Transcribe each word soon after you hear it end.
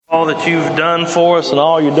all that you've done for us and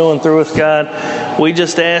all you're doing through us, God. We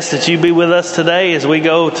just ask that you be with us today as we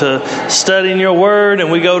go to studying your word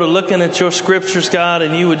and we go to looking at your scriptures, God,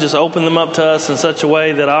 and you would just open them up to us in such a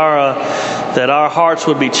way that our hearts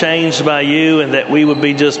would be changed by you and that we would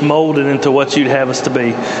be just molded into what you'd have us to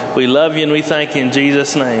be. We love you and we thank you in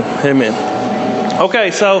Jesus' name. Amen.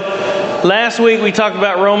 Okay, so last week we talked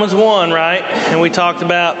about Romans 1, right? And we talked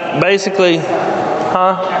about basically,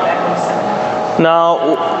 that's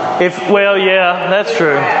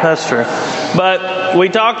true. But we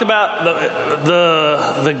talked about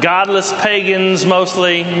the godless pagans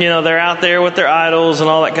mostly. You know, they're out there with their idols and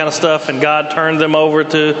all that kind of stuff, and God turned them over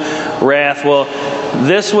to wrath. Well,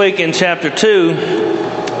 this week in chapter 2,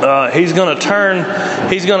 he's going to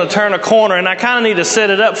turn a corner, and I kind of need to set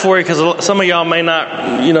it up for you because some of y'all may not,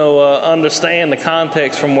 understand the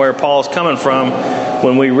context from where Paul's coming from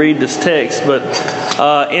when we read this text. But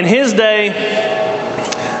in his day,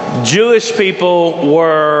 Jewish people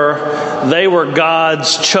were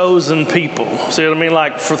God's chosen people. See what I mean?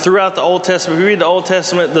 Like throughout the Old Testament, if you read the Old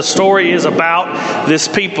Testament, the story is about this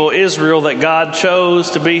people, Israel, that God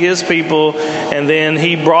chose to be His people, and then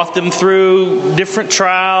He brought them through different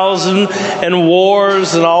trials and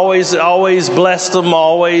wars, and always blessed them,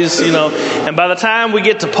 And by the time we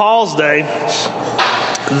get to Paul's day,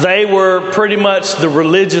 they were pretty much the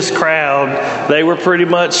religious crowd. They were pretty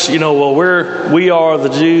much, we are the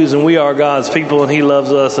Jews and we are God's people and He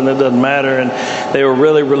loves us and it doesn't matter. And they were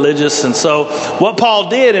really religious. And so what Paul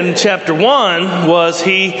did in chapter 1 was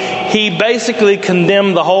he basically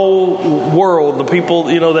condemned the whole world, the people,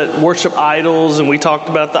 that worship idols. And we talked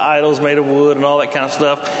about the idols made of wood and all that kind of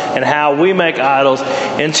stuff and how we make idols.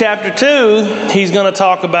 In chapter 2, he's going to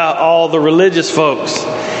talk about all the religious folks.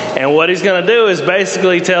 And what he's going to do is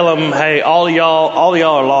basically tell them, hey, all of y'all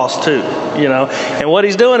are lost too, And what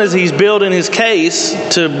he's doing is he's building his case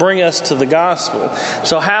to bring us to the gospel.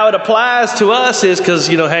 So how it applies to us is because,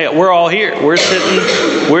 hey, we're all here.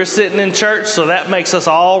 We're sitting in church, so that makes us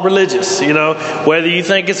all religious, Whether you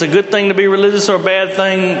think it's a good thing to be religious or a bad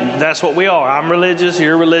thing, that's what we are. I'm religious,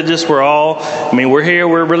 you're religious, we're here,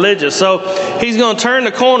 we're religious. So he's going to turn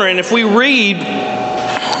the corner, and if we read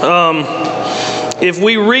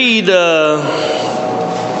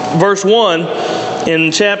verse 1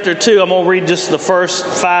 in chapter 2, I'm going to read just the first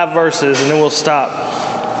 5 verses and then we'll stop.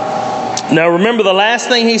 Now remember, the last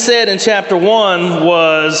thing he said in chapter 1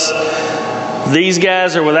 was these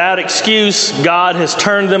guys are without excuse. God has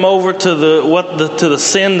turned them over to the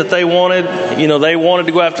sin that they wanted. They wanted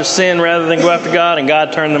to go after sin rather than go after God, and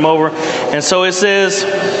God turned them over. And so it says,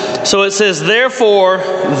 therefore,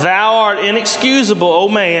 thou art inexcusable, O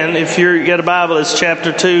man. If you got a Bible, it's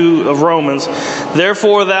chapter 2 of Romans.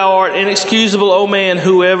 Therefore, thou art inexcusable, O man,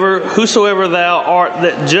 whosoever thou art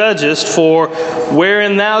that judgest, for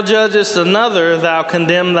wherein thou judgest another, thou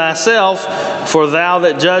condemn thyself, for thou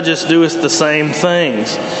that judgest doest the same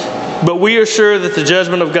things. But we are sure that the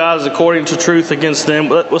judgment of God is according to truth against them.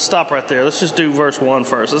 We'll stop right there. Let's just do verse 1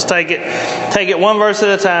 first. Let's take it one verse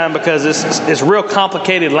at a time because it's real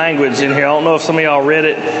complicated language in here. I don't know if some of y'all read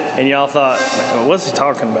it and y'all thought, what's he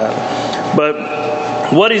talking about?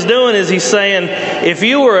 But what he's doing is he's saying, if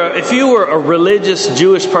you were a religious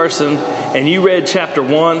Jewish person and you read chapter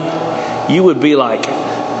 1, you would be like,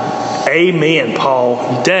 amen,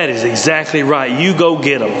 Paul. That is exactly right. You go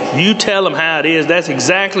get them. You tell them how it is. That's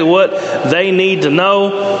exactly what they need to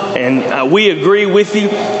know. And we agree with you.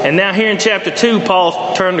 And now here in chapter 2,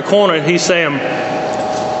 Paul turned the corner and he's saying,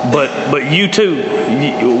 but you too.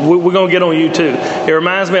 We're going to get on you too. It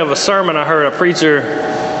reminds me of a sermon I heard a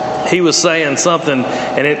preacher. He was saying something,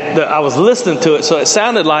 and I was listening to it, so it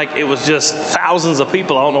sounded like it was just thousands of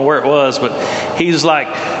people. I don't know where it was, but he's like,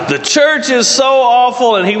 the church is so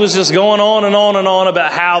awful, and he was just going on and on and on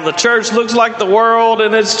about how the church looks like the world,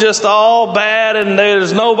 and it's just all bad, and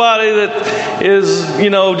there's nobody that is,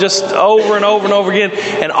 just over and over and over again.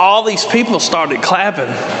 And all these people started clapping,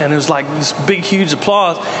 and it was like this big, huge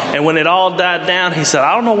applause. And when it all died down, he said,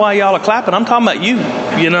 I don't know why y'all are clapping. I'm talking about you,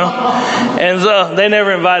 And so they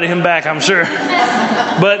never invited him back, I'm sure.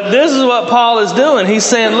 But this is what Paul is doing. He's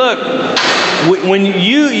saying, look, when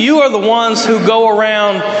you are the ones who go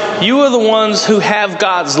around, you are the ones who have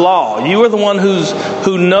God's law. You are the one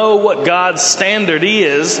who know what God's standard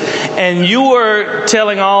is, and you are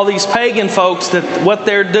telling all these pagan folks that what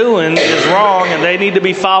they're doing is wrong and they need to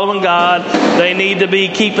be following God, they need to be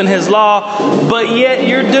keeping His law, but yet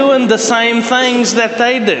you're doing the same things that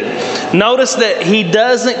they do. Notice that he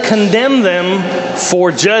doesn't condemn them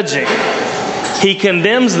for judging. He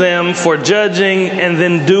condemns them for judging and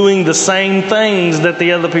then doing the same things that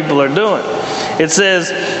the other people are doing. It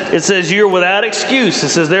says you're without excuse. It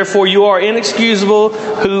says, therefore you are inexcusable,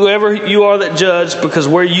 whoever you are that judge, because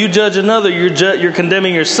where you judge another, you're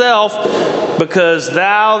condemning yourself, because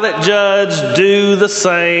thou that judge do the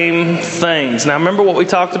same things. Now remember what we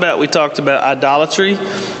talked about? We talked about idolatry.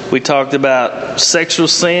 We talked about sexual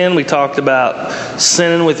sin. We talked about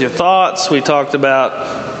sinning with your thoughts. We talked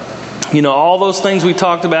about all those things we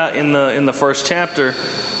talked about in the first chapter.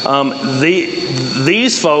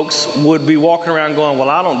 These folks would be walking around going, well,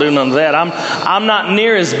 I don't do none of that. I'm not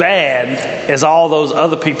near as bad as all those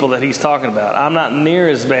other people that he's talking about. I'm not near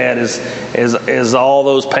as bad as all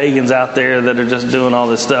those pagans out there that are just doing all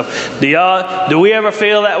this stuff. Do we ever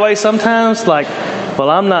feel that way sometimes? Like, well,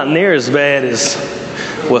 I'm not near as bad as...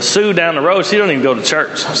 Well, Sue down the road, she don't even go to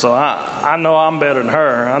church, so I know I'm better than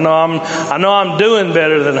her. I know I'm doing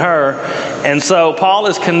better than her, and so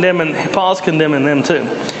Paul's condemning them too.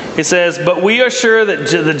 He says, "But we are sure that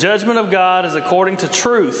the judgment of God is according to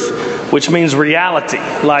truth," which means reality.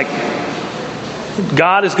 Like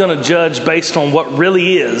God is going to judge based on what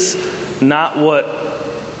really is, not what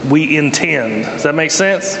we intend. Does that make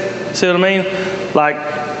sense? See what I mean? Like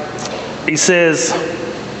he says.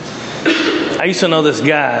 I used to know this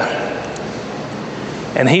guy,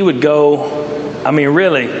 and he would go, I mean,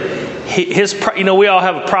 really, we all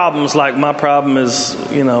have problems, like my problem is,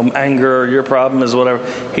 anger, or your problem is whatever.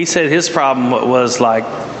 He said his problem was like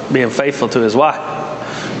being faithful to his wife.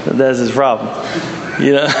 That's his problem,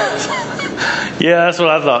 Yeah, that's what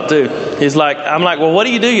I thought too. I'm like, well, what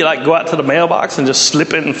do? You like go out to the mailbox and just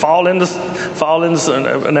slip it and fall into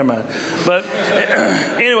never mind. But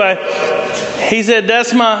anyway, he said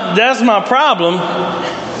that's my problem.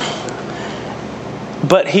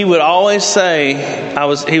 But he would always say,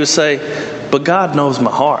 he would say, but God knows my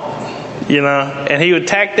heart, and he would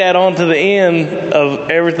tack that on to the end of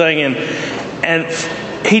everything, and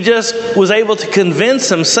he just was able to convince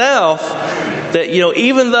himself that,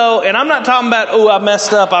 even though, and I'm not talking about, I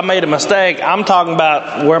messed up, I made a mistake. I'm talking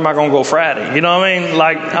about, where am I going to go Friday? You know what I mean?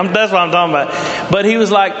 That's what I'm talking about. But he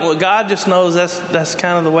was like, well, God just knows that's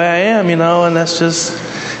kind of the way I am, and that's just,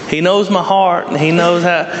 he knows my heart, and he knows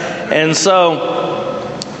how. And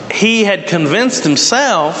so he had convinced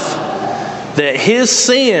himself that his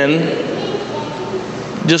sin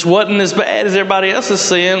just wasn't as bad as everybody else's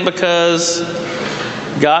sin, because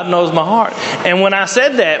God knows my heart. And when I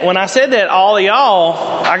said that, all of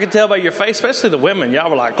y'all, I could tell by your face, especially the women,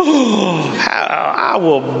 y'all were like,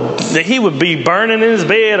 he would be burning in his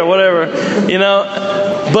bed or whatever,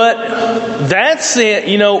 But that's it.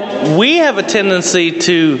 We have a tendency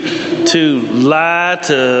to lie,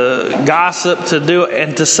 to gossip, to do,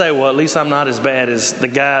 and to say, well, at least I'm not as bad as the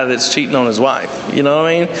guy that's cheating on his wife. You know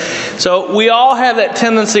what I mean? So we all have that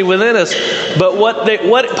tendency within us. But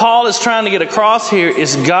what Paul is trying to get across here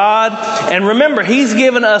is God, and remember, he's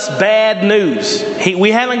given us bad news.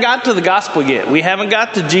 We haven't got to the gospel yet. We haven't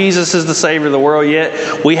got to Jesus as the Savior of the world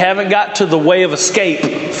yet. We haven't got to the way of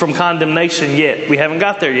escape from condemnation yet. We haven't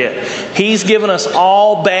got there yet. He's given us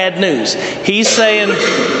all bad news. He's saying,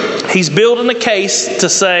 he's building a case to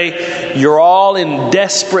say, you're all in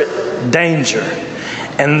desperate danger.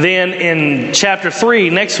 And then in chapter 3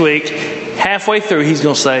 next week, halfway through, he's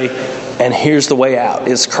going to say, and here's the way out,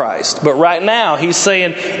 is Christ. But right now, he's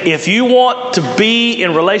saying, if you want to be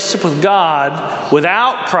in relationship with God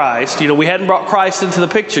without Christ, we hadn't brought Christ into the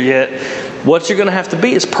picture yet, what you're going to have to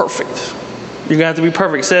be is perfect. You're going to have to be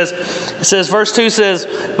perfect. It says, verse 2 says,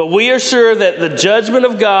 but we are sure that the judgment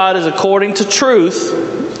of God is according to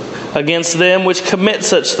truth against them which commit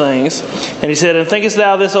such things. And he said, and thinkest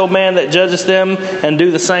thou this, O man, that judgest them and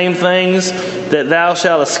do the same things, that thou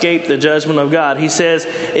shalt escape the judgment of God? He says,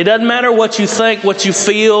 it doesn't matter what you think, what you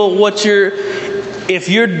feel, if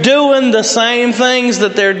you're doing the same things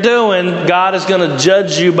that they're doing, God is going to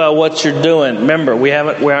judge you by what you're doing. Remember, we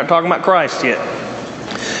aren't talking about Christ yet.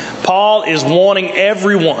 Paul is wanting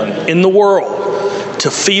everyone in the world to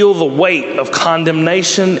feel the weight of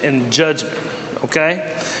condemnation and judgment.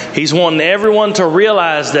 Okay? He's wanting everyone to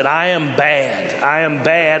realize that I am bad. I am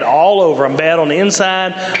bad all over. I'm bad on the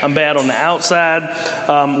inside. I'm bad on the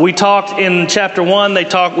outside. We talked in chapter 1,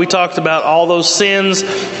 we talked about all those sins.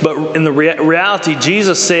 But in the reality,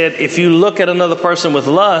 Jesus said, if you look at another person with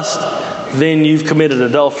lust, then you've committed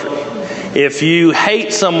adultery. If you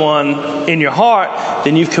hate someone in your heart,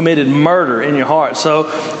 then you've committed murder in your heart. So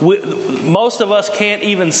most of us can't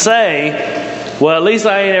even say, Well, at least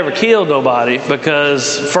I ain't ever killed nobody,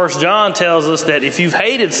 because 1 John tells us that if you've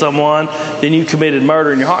hated someone, then you committed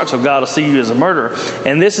murder in your heart, so God will see you as a murderer.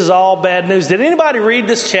 And this is all bad news. Did anybody read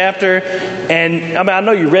this chapter? And I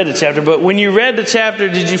know you read the chapter, but when you read the chapter,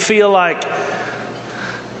 did you feel like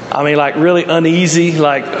really uneasy?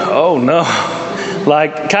 Like, oh no.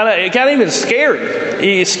 Like kind of even scary.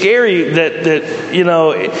 It's scary that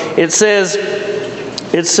it says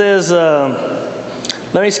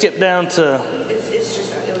let me skip down to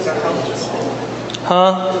it was a hopeless thing.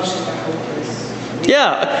 Huh? It was just a hopeless.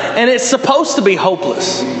 Yeah, and it's supposed to be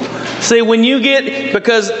hopeless. See, when you get,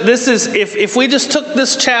 because this is, if we just took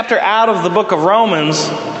this chapter out of the book of Romans,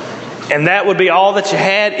 and that would be all that you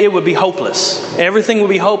had, it would be hopeless. Everything would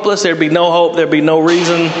be hopeless. There'd be no hope. There'd be no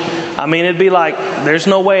reason. It'd be like, there's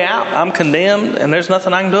no way out. I'm condemned, and there's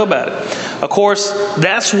nothing I can do about it. Of course,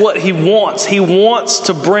 that's what he wants. He wants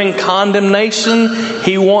to bring condemnation.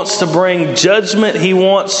 He wants to bring judgment. He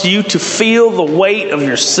wants you to feel the weight of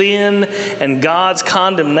your sin and God's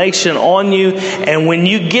condemnation on you. And when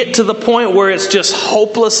you get to the point where it's just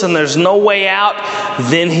hopeless and there's no way out,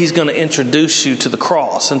 then he's going to introduce you to the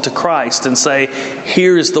cross and to Christ and say,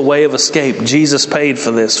 here is the way of escape. Jesus paid for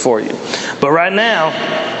this for you. But right now,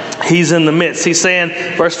 he's in the midst. He's saying,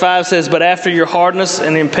 verse 5 says, but after your hardness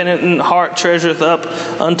and impenitent heart treasureth up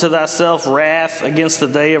unto thyself wrath against the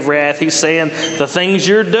day of wrath. He's saying the things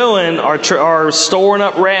you're doing are storing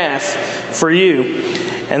up wrath for you.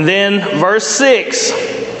 And then verse 6,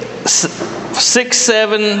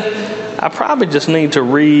 7, I probably just need to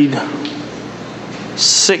read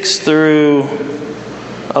 6 through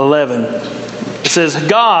 11. It says,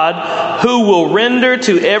 God, who will render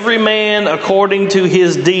to every man according to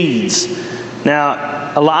his deeds. Now,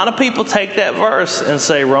 a lot of people take that verse and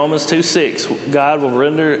say Romans 2:6, God will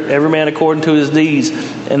render every man according to his deeds.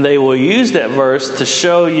 And they will use that verse to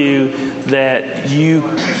show you that you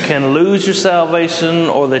can lose your salvation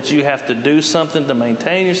or that you have to do something to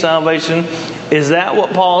maintain your salvation. Is that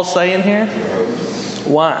what Paul's saying here?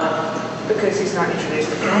 Why? Because he's not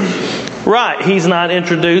introduced the cross. Right, he's not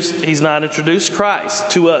introduced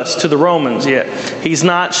Christ to us, to the Romans yet. He's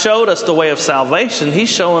not showed us the way of salvation. He's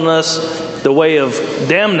showing us the way of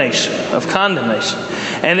damnation, of condemnation.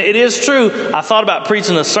 And it is true, I thought about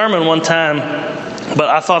preaching a sermon one time, but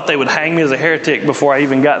I thought they would hang me as a heretic before I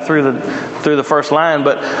even got through the first line.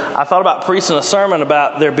 But I thought about preaching a sermon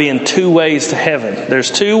about there being two ways to heaven. There's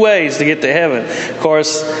two ways to get to heaven. Of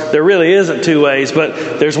course, there really isn't two ways,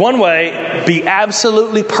 but there's one way: be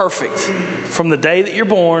absolutely perfect from the day that you're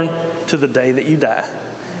born to the day that you die,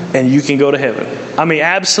 and you can go to heaven.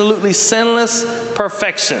 Absolutely sinless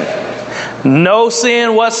perfection. No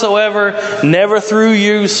sin whatsoever. Never threw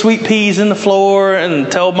you sweet peas in the floor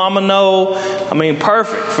and told mama no.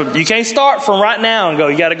 Perfect. You can't start from right now and go.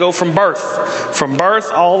 You got to go from birth. From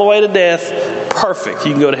birth all the way to death. Perfect.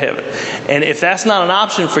 You can go to heaven. And if that's not an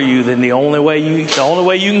option for you, then the only way you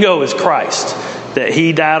can go is Christ. That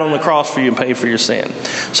he died on the cross for you and paid for your sin.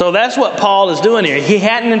 So that's what Paul is doing here. He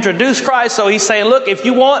hadn't introduced Christ, so he's saying, look, if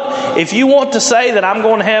you want to say that I'm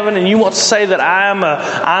going to heaven, and you want to say that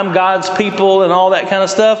I'm God's people and all that kind of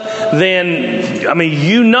stuff, then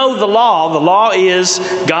you know the law. The law is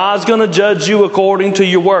God's going to judge you according to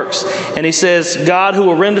your works. And he says, God who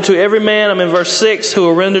will render to every man, I'm in verse 6, who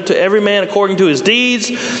will render to every man according to his deeds.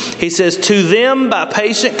 He says, to them by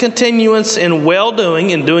patient continuance in well-doing,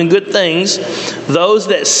 in doing good things, those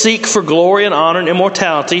that seek for glory and honor and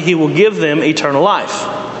immortality, he will give them eternal life.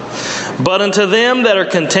 But unto them that are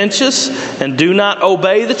contentious and do not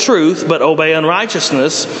obey the truth, but obey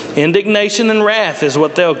unrighteousness, indignation and wrath is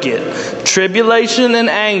what they'll get. Tribulation and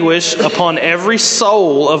anguish upon every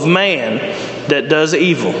soul of man that does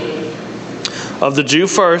evil. Of the Jew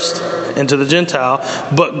first, and to the Gentile,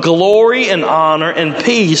 but glory and honor and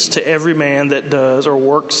peace to every man that does or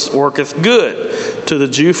worketh good. To the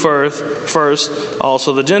Jew first,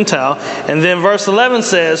 also the Gentile. And then verse 11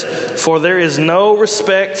 says, for there is no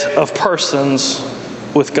respect of persons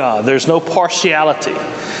with God. There's no partiality.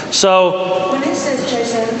 So when it says,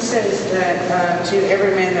 Jason, it says that to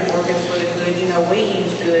every man that worketh for the good, we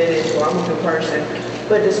use good as well with a person.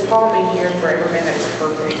 But does Paul mean here for every man that is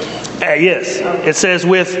perfect? Yes. It says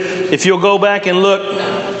if you'll go back and look,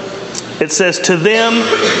 it says to them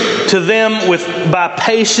with by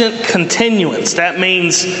patient continuance. That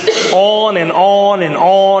means on and on and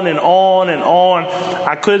on and on and on.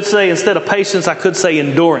 I could say instead of patience, I could say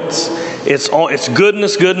endurance. It's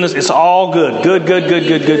goodness. It's all good. Good. No,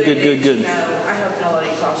 I hope nobody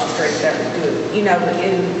calls you straight. That was good.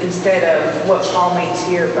 instead of what Paul means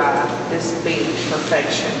here by this being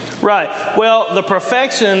perfection. Right. Well, the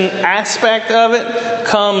perfection aspect of it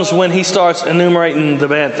comes when he starts enumerating the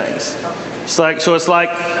bad things. It's like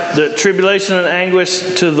the tribulation and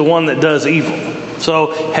anguish to the one that does evil.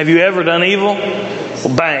 So, have you ever done evil?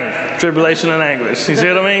 Well, bang, tribulation and anguish. You see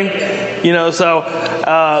what I mean? So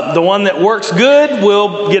the one that works good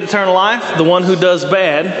will get eternal life. The one who does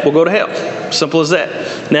bad will go to hell. Simple as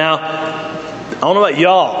that. Now, I don't know about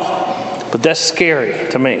y'all, but that's scary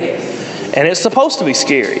to me. And it's supposed to be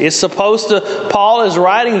scary. It's supposed to, Paul is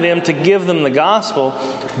writing them to give them the gospel.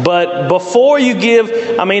 But before you give,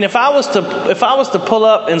 if I was to pull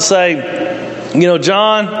up and say,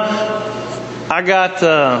 John, I got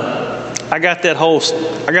that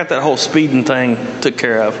whole speeding thing took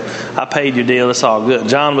care of. I paid your deal. It's all good.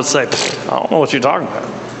 John would say, I don't know what you're talking about.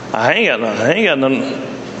 I ain't got nothing.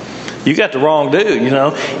 You got the wrong dude,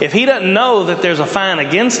 If he doesn't know that there's a fine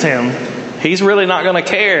against him, he's really not going to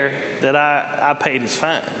care that I paid his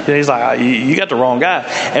fine. He's like, you got the wrong guy.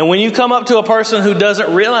 And when you come up to a person who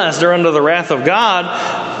doesn't realize they're under the wrath of God,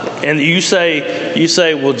 and you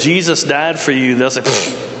say, well, Jesus died for you, they'll say,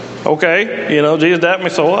 okay, Jesus died for me,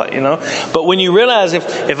 so what, But when you realize,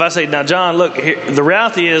 if I say, now, John, look, the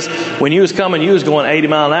reality is, when you was coming, you was going 80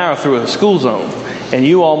 miles an hour through a school zone, and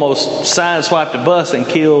you almost sideswiped a bus and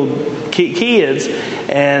killed kids,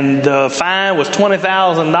 and the fine was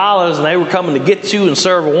 $20,000, and they were coming to get you and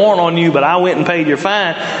serve a warrant on you, but I went and paid your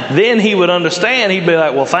fine. Then he would understand. He'd be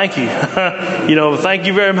like, well, thank you. Thank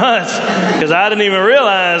you very much, because I didn't even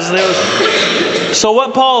realize there was... So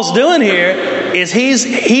what Paul's doing here is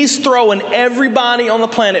he's throwing everybody on the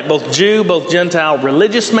planet, both Jew, both Gentile,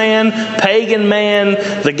 religious man, pagan man,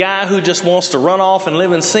 the guy who just wants to run off and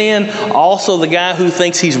live in sin, also the guy who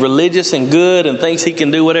thinks he's religious and good and thinks he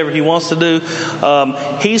can do whatever he wants to do.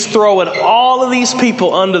 He's throwing all of these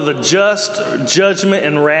people under the just judgment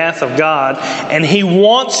and wrath of God, and he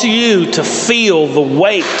wants you to feel the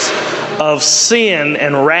weight of sin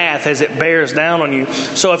and wrath as it bears down on you.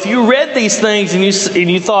 So if you read these things and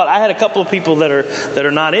you thought, I had a couple of people that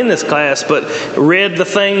are not in this class, but read the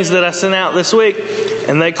things that I sent out this week,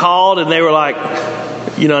 and they called and they were like,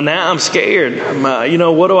 now I'm scared.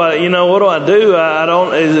 What do I do?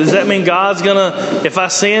 Does that mean God's gonna, if I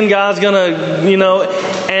sin, God's gonna,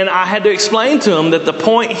 and I had to explain to them that the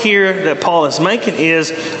point here that Paul is making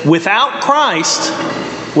is, without Christ,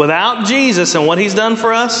 without Jesus and what He's done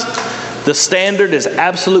for us, the standard is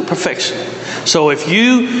absolute perfection. So if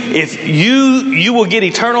you will get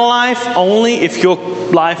eternal life only if your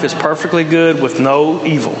life is perfectly good with no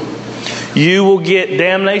evil. You will get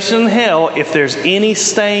damnation in hell if there's any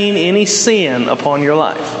stain, any sin upon your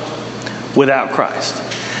life without Christ.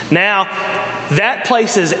 Now, that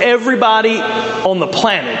places everybody on the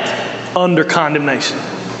planet under condemnation.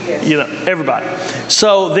 Everybody.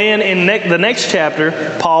 So then in the next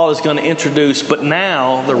chapter, Paul is going to introduce, but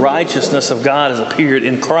now the righteousness of God has appeared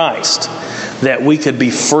in Christ, that we could be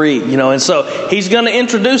free. And so he's going to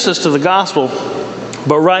introduce us to the gospel,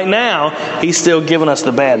 but right now he's still giving us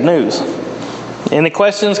the bad news. Any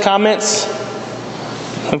questions, comments?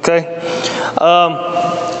 Okay.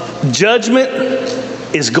 Judgment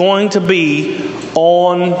is going to be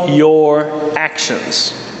on your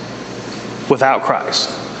actions without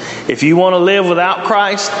Christ. If you want to live without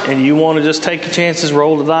Christ and you want to just take your chances,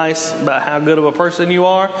 roll the dice about how good of a person you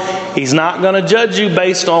are, He's not going to judge you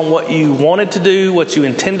based on what you wanted to do, what you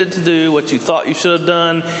intended to do, what you thought you should have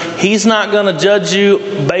done. He's not going to judge you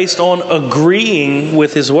based on agreeing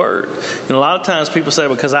with His Word. And a lot of times people say,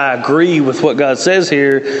 because I agree with what God says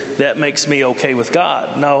here, that makes me okay with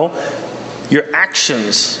God. No, your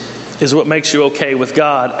actions is what makes you okay with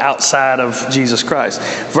God outside of Jesus Christ.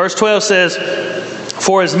 Verse 12 says,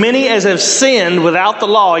 for as many as have sinned without the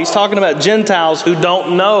law, he's talking about Gentiles who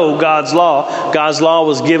don't know God's law. God's law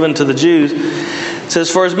was given to the Jews. It says,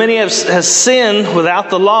 for as many as has sinned without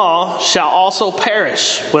the law shall also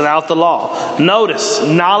perish without the law. Notice,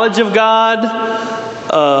 knowledge of God,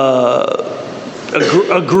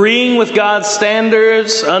 agreeing with God's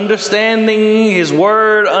standards, understanding His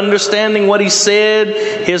Word, understanding what He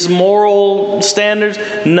said, His moral standards.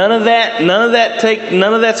 None of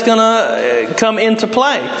that's going to come into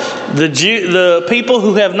play. The people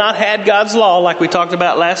who have not had God's law, like we talked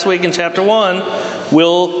about last week in chapter 1,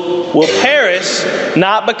 will perish,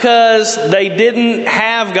 not because they didn't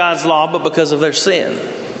have God's law, but because of their sin.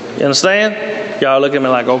 You understand? Y'all look at me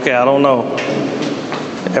like, okay, I don't know.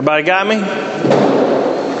 Everybody got me?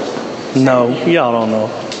 No, y'all don't know.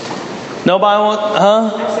 Nobody want,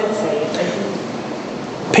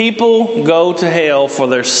 People go to hell for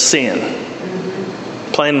their sin.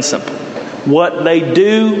 Plain and simple. what they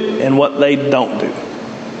do and what they don't do.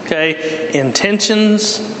 Okay?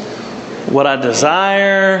 Intentions, what I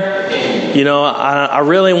desire. I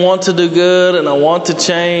really want to do good, and I want to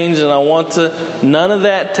change, and I want to... None of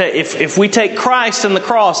that... If we take Christ and the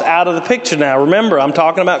cross out of the picture now, remember, I'm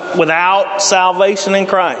talking about without salvation in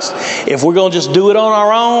Christ. If we're going to just do it on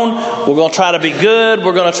our own, we're going to try to be good,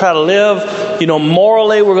 we're going to try to live,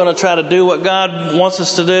 morally, we're going to try to do what God wants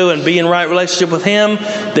us to do and be in right relationship with Him,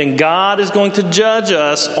 then God is going to judge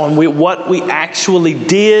us on what we actually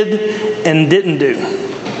did and didn't do.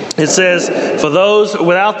 It says, for those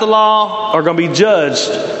without the law are going to be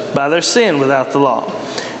judged by their sin without the law.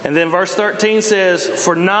 And then verse 13 says,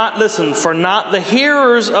 For not the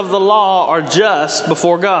hearers of the law are just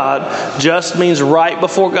before God. Just means right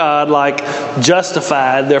before God, like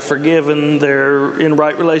justified. They're forgiven. They're in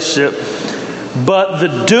right relationship. But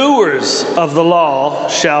the doers of the law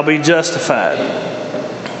shall be justified.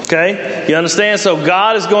 Okay? You understand? So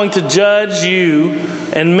God is going to judge you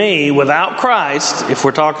and me without Christ. If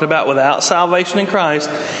we're talking about without salvation in Christ,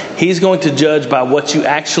 He's going to judge by what you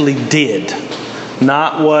actually did.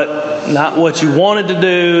 Not what you wanted to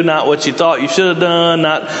do, not what you thought you should have done,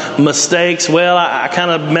 not mistakes. Well, I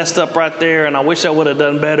kind of messed up right there and I wish I would have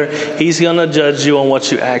done better. He's going to judge you on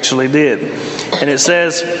what you actually did. And it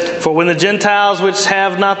says, For when the Gentiles which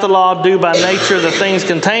have not the law do by nature the things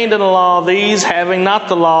contained in the law, these having not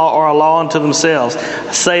the law are a law unto themselves.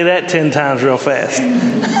 I say that 10 times real fast.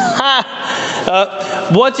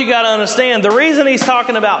 What you got to understand, the reason he's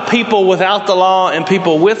talking about people without the law and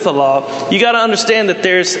people with the law, you got to understand that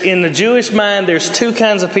in the Jewish mind, there's two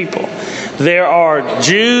kinds of people. There are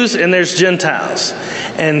Jews and there's Gentiles.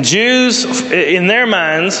 And Jews, in their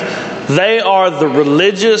minds, they are the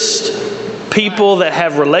religious people that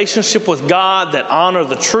have relationship with God, that honor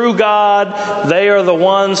the true God. They are the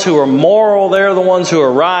ones who are moral. They're the ones who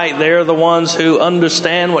are right. They're the ones who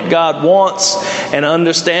understand what God wants and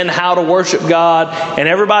understand how to worship God. And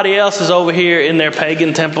everybody else is over here in their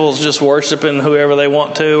pagan temples just worshiping whoever they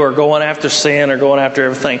want to, or going after sin, or going after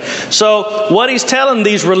everything. So what he's telling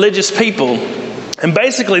these religious people, and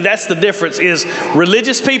basically that's the difference, is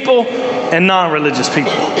religious people and non-religious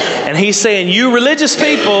people. And he's saying, you religious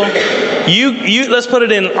people, you let's put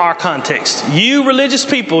it in our context. You religious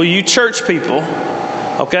people, you church people,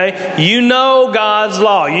 okay? You know God's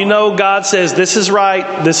law. You know God says this is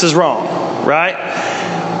right, this is wrong, right?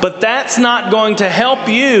 But that's not going to help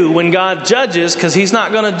you when God judges, because He's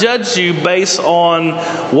not going to judge you based on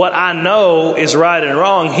what I know is right and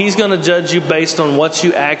wrong. He's going to judge you based on what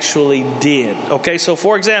you actually did. Okay, so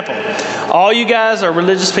for example, all you guys are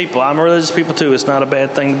religious people. I'm a religious people too. It's not a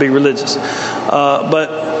bad thing to be religious. But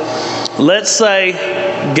let's say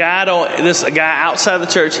this guy outside the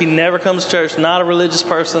church, he never comes to church, not a religious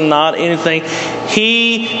person, not anything.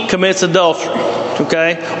 He commits adultery,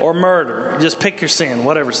 okay, or murder. Just pick your sin,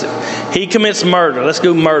 whatever sin. He commits murder. Let's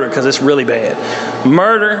go murder because it's really bad.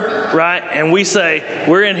 Murder, right? And we say,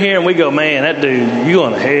 we're in here and we go, man, that dude, you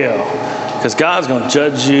going to hell. Because God's going to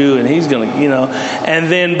judge you and He's going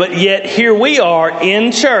to, but yet here we are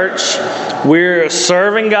in church. We're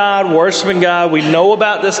serving God, worshiping God. We know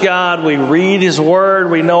about this God. We read His Word.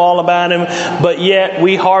 We know all about Him. But yet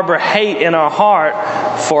we harbor hate in our heart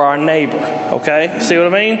for our neighbor. Okay? See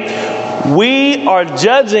what I mean? We are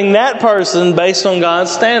judging that person based on God's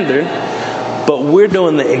standard, but we're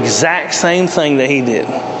doing the exact same thing that he did.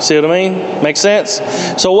 See what I mean? Makes sense?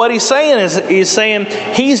 So what he's saying is,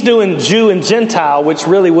 he's doing Jew and Gentile, which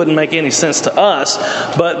really wouldn't make any sense to us.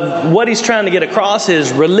 But what he's trying to get across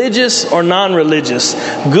is religious or non-religious,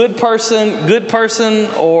 good person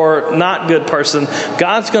or not good person.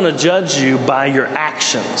 God's going to judge you by your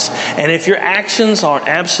actions. And if your actions aren't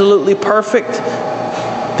absolutely perfect,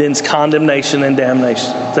 then it's condemnation and damnation.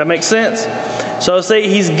 Does that make sense? So see,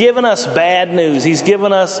 He's given us bad news. He's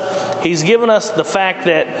given us the fact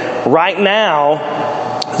that right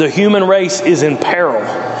now the human race is in peril.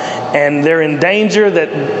 And they're in danger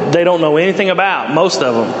that they don't know anything about, most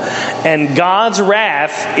of them. And God's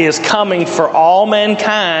wrath is coming for all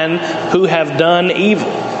mankind who have done evil.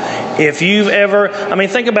 If you've ever,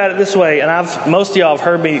 think about it this way, and most of y'all have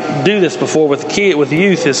heard me do this before with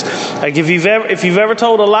youth, is like if you've ever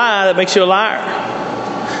told a lie, that makes you a liar.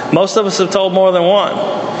 Most of us have told more than one.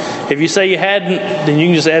 If you say you hadn't, then you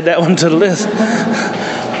can just add that one to the list.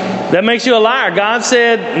 That makes you a liar. God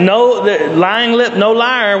said, no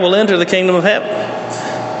liar will enter the kingdom of heaven.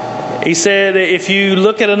 He said, if you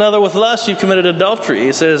look at another with lust, you've committed adultery.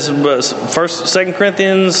 It says, 1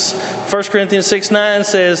 Corinthians 6:9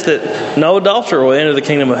 says that no adulterer will enter the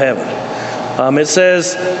kingdom of heaven. It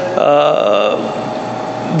says,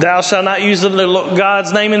 thou shalt not use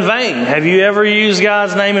God's name in vain. Have you ever used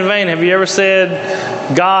God's name in vain? Have you ever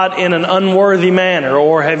said God in an unworthy manner?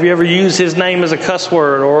 Or have you ever used His name as a cuss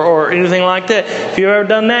word or anything like that? If you've ever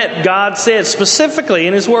done that, God said specifically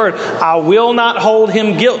in His Word, I will not hold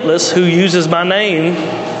him guiltless who uses my name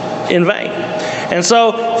in vain. And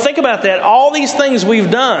so think about that. All these things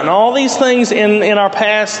we've done, all these things in our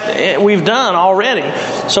past we've done already.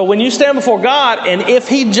 So when you stand before God, and if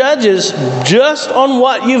He judges just on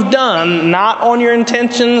what you've done, not on your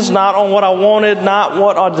intentions, not on what I wanted, not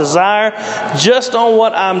what I desire, just on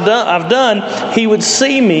what I've done, He would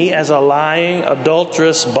see me as a lying,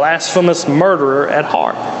 adulterous, blasphemous murderer at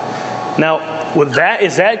heart. Now,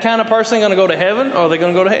 is that kind of person going to go to heaven, or are they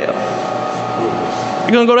going to go to hell?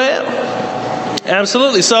 You're going to go to hell.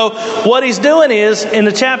 Absolutely. So what he's doing is, in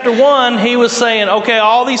the chapter 1, he was saying, okay,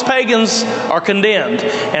 all these pagans are condemned.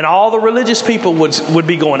 And all the religious people would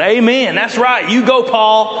be going, amen, that's right, you go,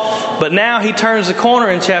 Paul. But now he turns the corner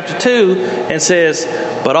in chapter 2 and says,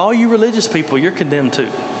 but all you religious people, you're condemned too.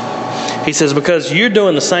 He says, because you're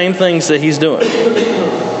doing the same things that he's doing.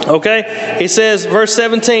 Okay? He says, verse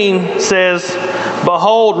 17 says,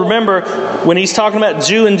 behold, remember, when he's talking about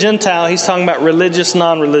Jew and Gentile, he's talking about religious,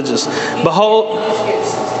 non-religious. Behold,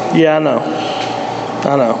 yeah, I know.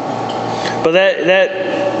 But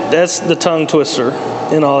that's the tongue twister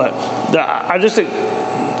and all that.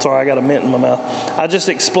 Sorry, I got a mint in my mouth. I just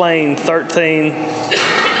explained 13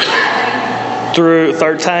 through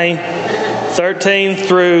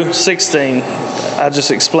 16. I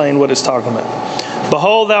just explained what it's talking about.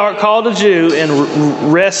 Behold, thou art called a Jew, and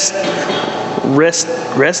rest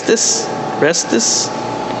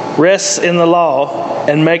in the law,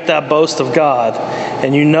 and make thy boast of God.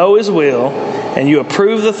 And you know His will, and you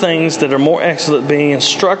approve the things that are more excellent, being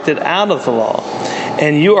instructed out of the law.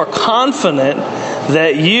 And you are confident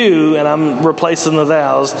that you, and I'm replacing the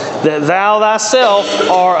thous, that thou thyself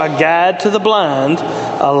are a guide to the blind,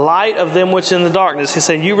 a light of them which in the darkness. He's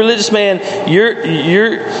saying, you religious man,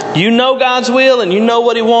 you know God's will, and you know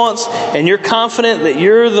what He wants, and you're confident that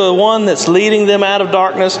you're the one that's leading them out of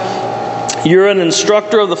darkness. You're an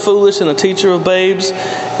instructor of the foolish and a teacher of babes,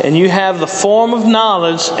 and you have the form of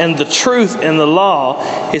knowledge and the truth in the law.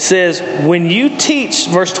 It says, when you teach,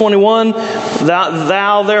 verse 21,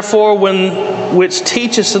 thou therefore, which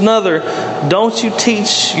teachest another, don't you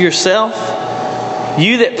teach yourself?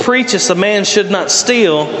 You that preachest a man should not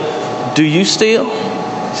steal, do you steal?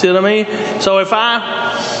 See what I mean? So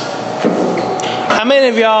how many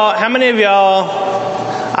of y'all,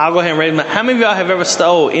 I'll go ahead and raise my hand. How many of y'all have ever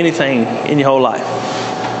stole anything in your whole life?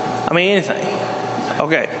 I mean, anything.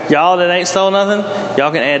 Okay. Y'all that ain't stole nothing,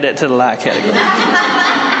 y'all can add that to the lie category.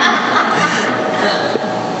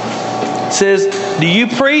 It says, do you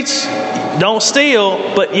preach, don't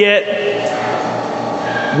steal, but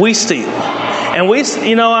yet we steal? And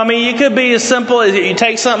you could be as simple as you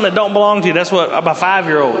take something that don't belong to you. That's what a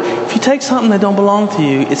 5-year-old. If you take something that don't belong to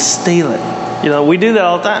you, it's stealing. We do that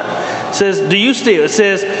all the time. It says, do you steal? It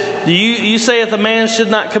says, you say if a man should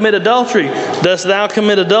not commit adultery, dost thou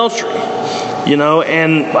commit adultery?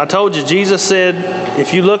 And I told you, Jesus said,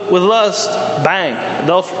 if you look with lust, bang,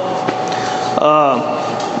 adultery.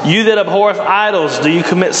 You that abhorreth idols, do you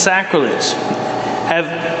commit sacrilege?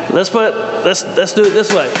 Let's do it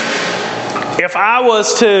this way. If I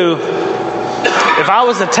was to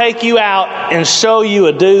take you out and show you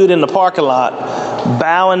a dude in the parking lot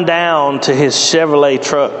bowing down to his Chevrolet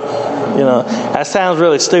truck, that sounds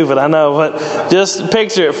really stupid, I know, but just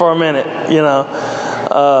picture it for a minute,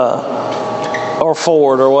 or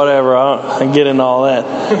Ford or whatever. I don't get into all that.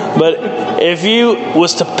 But if you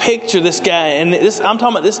was to picture this guy, and I'm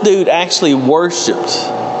talking about this dude actually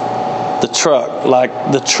worshipped the truck.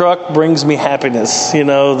 Like, the truck brings me happiness.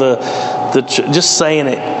 Just saying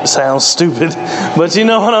it sounds stupid, but you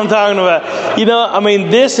know what I'm talking about.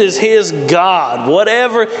 This is his God.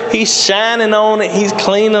 Whatever he's shining on it, he's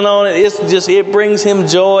cleaning on it. It brings him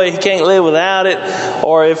joy. He can't live without it.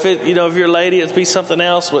 Or if you're a lady, it'd be something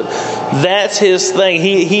else. But that's his thing.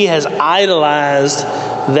 He has idolized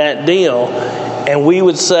that deal, and we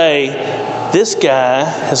would say this guy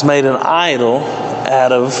has made an idol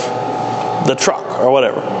out of the truck or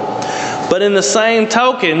whatever. But in the same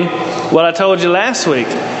token, what I told you last week,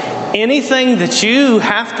 anything that you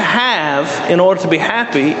have to have in order to be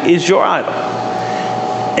happy is your idol.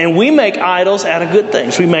 And we make idols out of good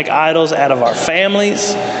things. We make idols out of our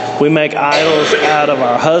families. We make idols out of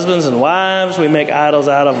our husbands and wives. We make idols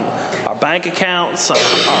out of our bank accounts, our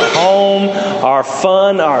home, our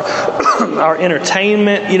fun, our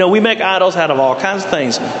entertainment. We make idols out of all kinds of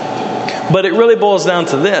things. But it really boils down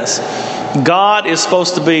to this. God is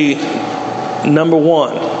supposed to be number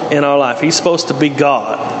one in our life. He's supposed to be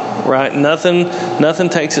God, right? Nothing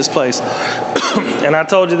takes his place. And I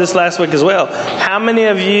told you this last week as well. How many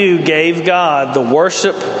of you gave God the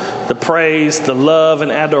worship, the praise, the love,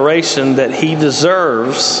 and adoration that he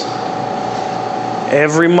deserves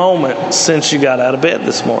every moment since you got out of bed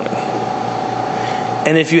this morning?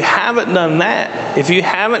 And if you haven't done that, if you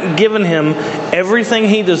haven't given him everything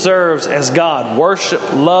he deserves as God, worship,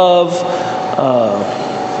 love,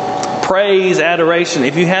 praise, adoration,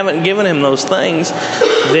 if you haven't given him those things,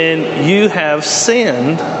 then you have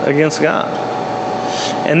sinned against God.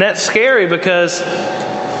 And that's scary because,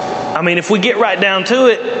 I mean, if we get right down to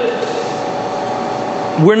it,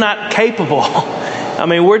 we're not capable. I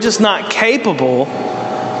mean, we're just not capable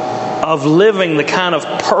of living the kind of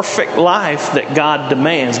perfect life that God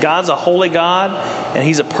demands. God's a holy God, and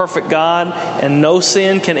he's a perfect God, and no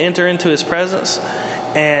sin can enter into his presence.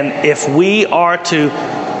 And if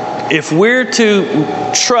we're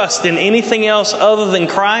to trust in anything else other than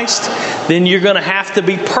Christ, then you're going to have to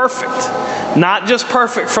be perfect. Not just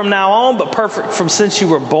perfect from now on, but perfect from since you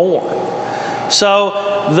were born. So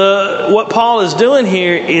what Paul is doing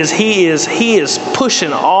here is he is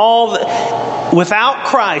pushing all the... Without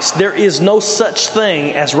Christ, there is no such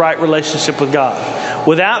thing as right relationship with God.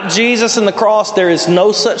 Without Jesus and the cross, there is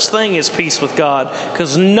no such thing as peace with God,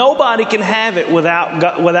 because nobody can have it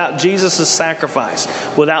without Jesus' sacrifice,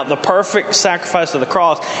 without the perfect sacrifice of the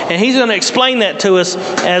cross. And he's going to explain that to us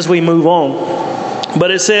as we move on. But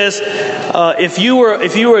it says, if you were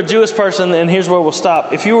a Jewish person, and here's where we'll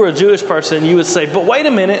stop. If you were a Jewish person, you would say, but wait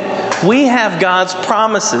a minute, we have God's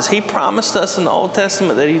promises. He promised us in the Old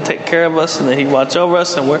Testament that he'd take care of us and that he'd watch over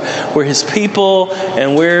us, and we're his people,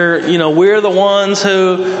 and we're the ones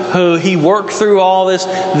who he worked through all this.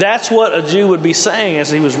 That's what a Jew would be saying as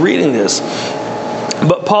he was reading this.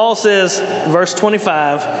 But Paul says, verse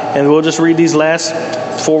 25, and we'll just read these last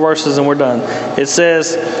 4 verses and we're done. It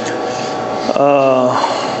says,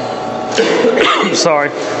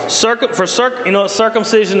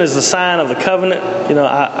 circumcision is the sign of the covenant.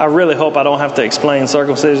 I really hope I don't have to explain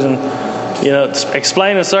circumcision.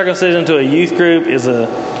 Explaining circumcision to a youth group is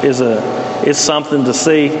something to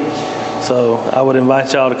see. So I would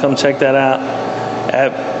invite y'all to come check that out.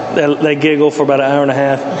 They giggle for about an hour and a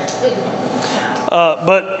half.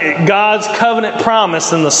 But God's covenant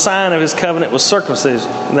promise and the sign of his covenant was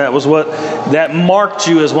circumcision. That marked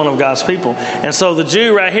you as one of God's people. And so the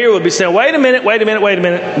Jew right here would be saying, wait a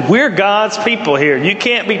minute. We're God's people here. You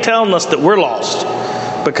can't be telling us that we're lost.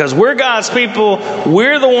 Because we're God's people.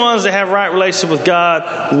 We're the ones that have right relationship with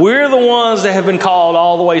God. We're the ones that have been called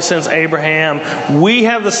all the way since Abraham. We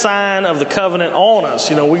have the sign of the covenant on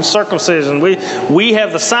us. We circumcision. We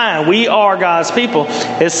have the sign. We are God's people.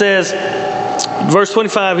 It says, verse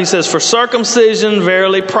 25, he says, for circumcision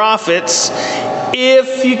verily profits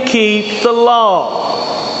if you keep the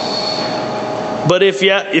law. But if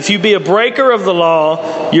you be a breaker of the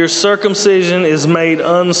law, your circumcision is made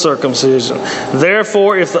uncircumcision.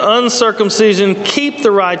 Therefore, if the uncircumcision keep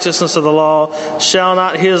the righteousness of the law, shall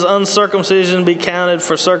not his uncircumcision be counted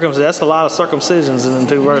for circumcision? That's a lot of circumcisions in them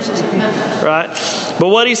 2 verses, right? But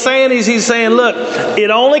what he's saying is, look, it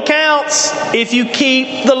only counts if you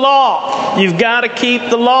keep the law. You've got to keep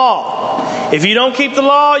the law. If you don't keep the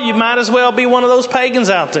law, you might as well be one of those pagans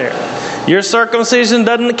out there. Your circumcision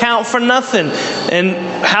doesn't count for nothing. And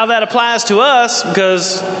how that applies to us,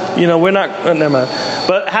 because, we're not, never mind.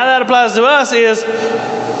 But how that applies to us is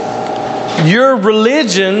your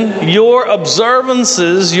religion, your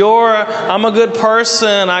observances, I'm a good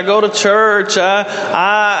person, I go to church,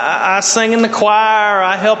 I sing in the choir,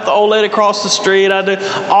 I help the old lady across the street, I do.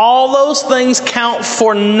 All those things count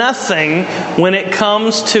for nothing when it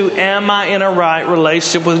comes to, am I in a right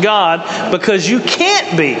relationship with God? Because you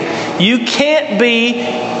can't be. You can't be,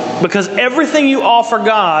 because everything you offer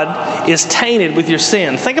God is tainted with your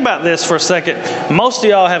sin. Think about this for a second. Most of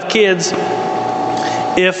y'all have kids.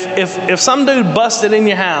 If some dude busted in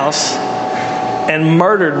your house and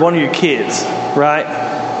murdered one of your kids, right?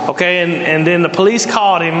 Okay, and then the police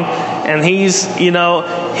caught him, and he's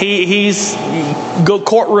go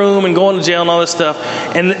courtroom and going to jail and all this stuff.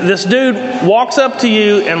 And this dude walks up to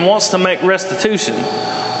you and wants to make restitution.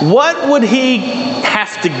 What would he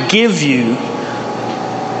have to give you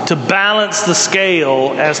to balance the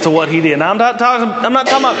scale as to what he did? Now, I'm not talking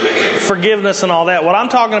about forgiveness and all that. What I'm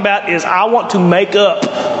talking about is, I want to make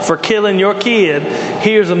up for killing your kid.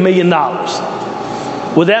 Here's $1 million.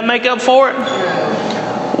 Would that make up for it?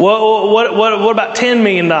 What about $10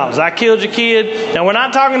 million? I killed your kid. Now, we're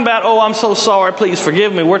not talking about, oh, I'm so sorry, please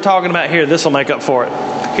forgive me. We're talking about, here, this will make up for it.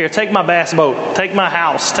 Here, take my bass boat. Take my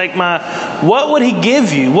house. What would he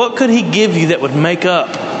give you? What could he give you that would make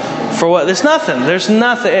up for what? There's nothing. There's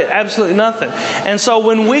nothing. Absolutely nothing. And so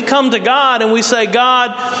when we come to God and we say,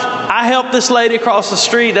 God, I helped this lady across the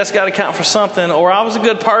street, that's got to count for something. Or I was a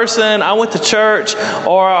good person, I went to church,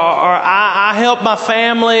 or I helped my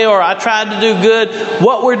family, or I tried to do good.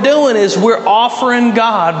 What we're doing is we're offering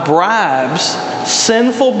God bribes,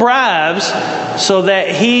 sinful bribes, so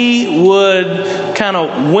that he would kind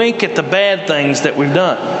of wink at the bad things that we've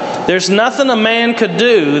done. There's nothing a man could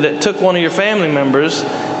do that took one of your family members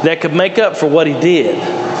that could make up for what he did.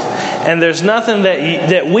 And there's nothing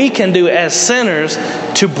that we can do as sinners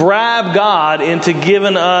to bribe God into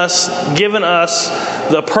giving us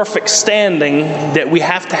the perfect standing that we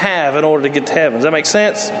have to have in order to get to heaven. Does that make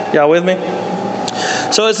sense? Y'all with me?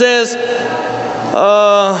 So it says,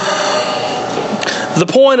 the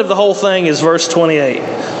point of the whole thing is verse 28.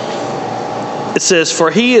 It says, for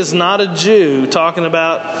he is not a Jew, talking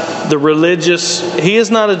about the religious, he is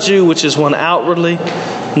not a Jew which is one outwardly,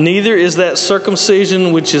 neither is that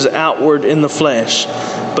circumcision which is outward in the flesh,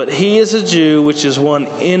 but he is a Jew which is one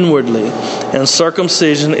inwardly, and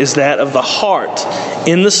circumcision is that of the heart,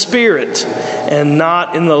 in the spirit, and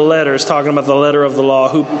not in the letters, talking about the letter of the law,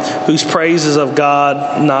 whose praise is of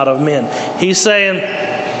God, not of men. He's saying,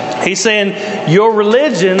 your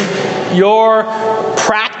religion, your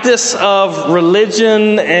practice of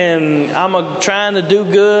religion, and I'm trying to do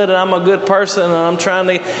good, and I'm a good person, and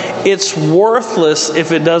it's worthless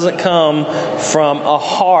if it doesn't come from a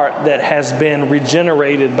heart that has been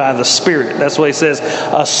regenerated by the Spirit. That's what he says,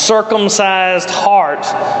 a circumcised heart,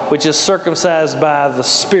 which is circumcised by the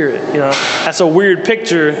Spirit. That's a weird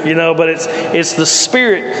picture, but it's the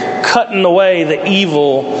Spirit cutting away the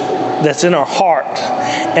evil that's in our heart.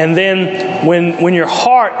 And then when your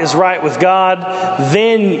heart is right with God,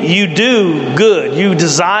 then you do good. You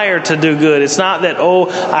desire to do good. It's not that,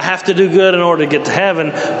 I have to do good in order to get to heaven,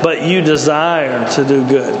 but you desire to do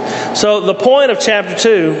good. So the point of chapter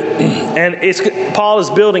 2, and Paul is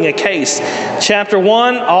building a case. Chapter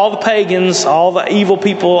 1, all the pagans, all the evil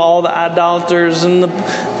people, all the idolaters, and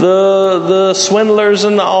the swindlers,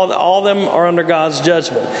 and all of them are under God's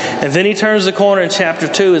judgment. And then he turns the corner in chapter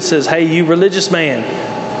 2 and says, hey, you religious man,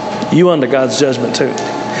 you under God's judgment too.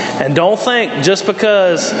 And don't think just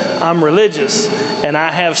because I'm religious and I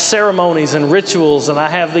have ceremonies and rituals and I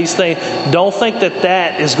have these things, don't think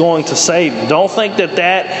that is going to save you. Don't think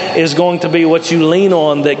that is going to be what you lean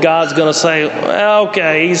on, that God's going to say, well,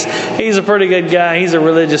 okay, he's a pretty good guy, he's a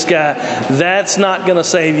religious guy. That's not going to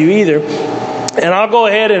save you either. And I'll go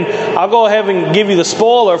ahead and give you the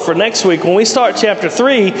spoiler for next week. When we start chapter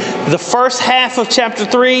 3, the first half of chapter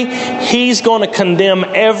 3, he's going to condemn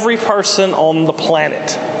every person on the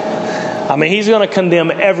planet. He's going to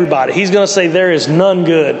condemn everybody. He's going to say there is none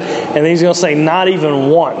good. And he's going to say not even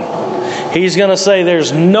one. He's going to say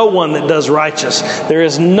there's no one that does righteous. There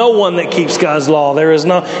is no one that keeps God's law.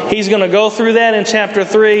 He's going to go through that in chapter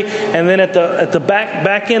 3. And then at the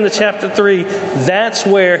back end of chapter 3, that's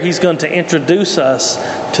where he's going to introduce us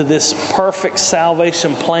to this perfect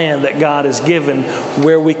salvation plan that God has given,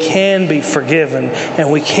 where we can be forgiven and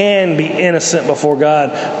we can be innocent before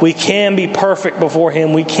God. We can be perfect before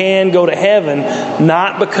Him. We can go to heaven,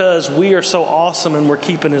 not because we are so awesome and we're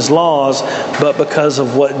keeping His laws, but because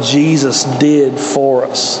of what Jesus did for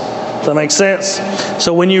us. Does that make sense?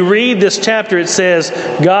 So when you read this chapter, it says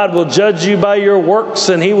God will judge you by your works,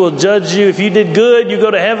 and He will judge you. If you did good, you go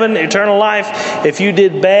to heaven, eternal life. If you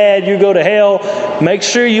did bad, you go to hell. Make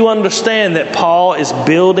sure you understand that Paul is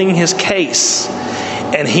building his case.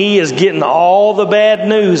 And he is getting all the bad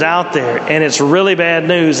news out there, and it's really bad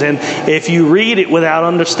news. And if you read it without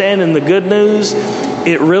understanding the good news,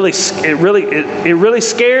 it really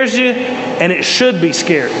scares you, and it should be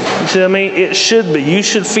scary. You see what I mean? It should be. You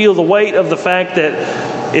should feel the weight of the fact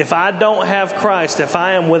that if I don't have Christ, if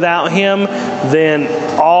I am without Him, then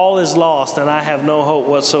all is lost, and I have no hope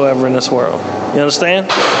whatsoever in this world. You understand?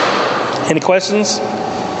 Any questions?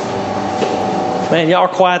 Man, y'all are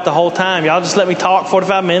quiet the whole time. Y'all just let me talk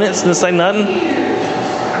 45 minutes and say nothing?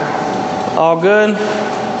 All good?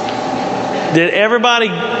 Did everybody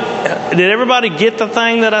get the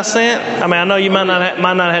thing that I sent? I know you might not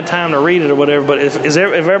have had time to read it or whatever, but if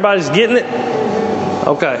everybody's getting it?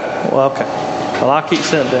 Okay. Well, I'll keep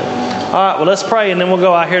sending it. All right, well, let's pray, and then we'll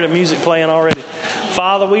go. I hear the music playing already.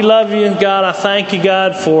 Father, we love you. God, I thank you,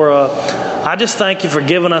 God, I just thank you for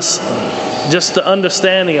giving us just the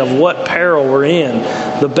understanding of what peril we're in.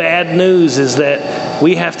 The bad news is that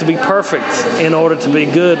we have to be perfect in order to be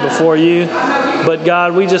good before you. But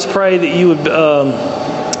God, we just pray that you would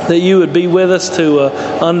that you would be with us to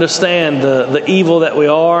understand the evil that we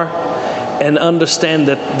are, and understand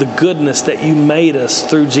that the goodness that you made us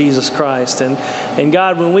through Jesus Christ. And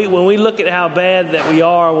God, when we look at how bad that we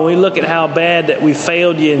are, when we look at how bad that we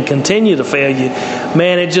failed you and continue to fail you,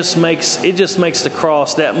 man, it just makes the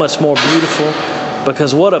cross that much more beautiful,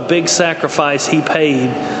 because what a big sacrifice He paid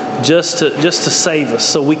just to save us,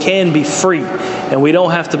 so we can be free and we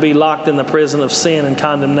don't have to be locked in the prison of sin and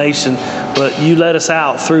condemnation. But you let us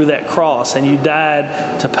out through that cross, and you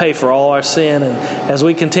died to pay for all our sin. And as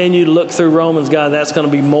we continue to look through Romans, God, that's going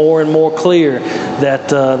to be more and more clear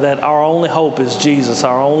that our only hope is Jesus.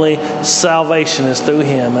 Our only salvation is through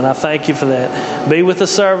Him. And I thank you for that. Be with the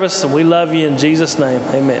service, and we love you in Jesus' name.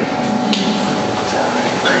 Amen.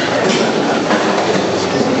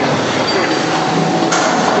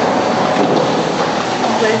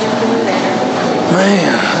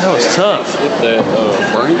 Man, that was tough. Get that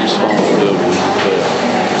Brandy's phone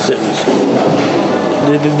still.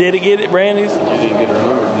 Did it get it, Brandy's? You didn't get her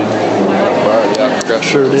number, did you? Yeah, I forgot.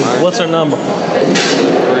 Sure did. What's her number? 31.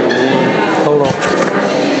 Hold on.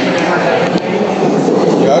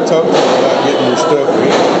 Yeah, I talked to him about getting your stuff.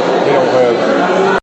 He don't have